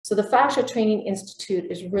So the Fascia Training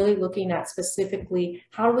Institute is really looking at specifically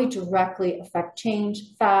how do we directly affect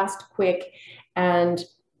change fast, quick, and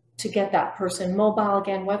to get that person mobile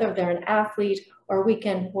again, whether they're an athlete or a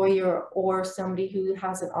weekend warrior or somebody who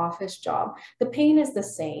has an office job. The pain is the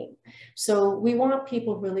same. So we want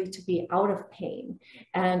people really to be out of pain,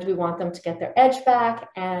 and we want them to get their edge back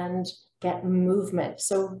and get movement.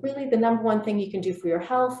 So really the number one thing you can do for your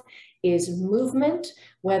health is movement,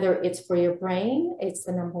 whether it's for your brain. It's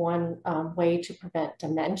the number one way to prevent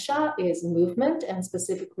dementia is movement, and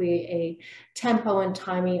specifically a tempo and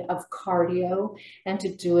timing of cardio, and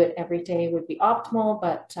to do it every day would be optimal,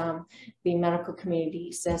 but the medical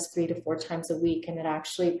community says 3 to 4 times a week, and it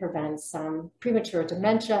actually prevents premature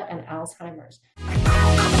dementia and Alzheimer's.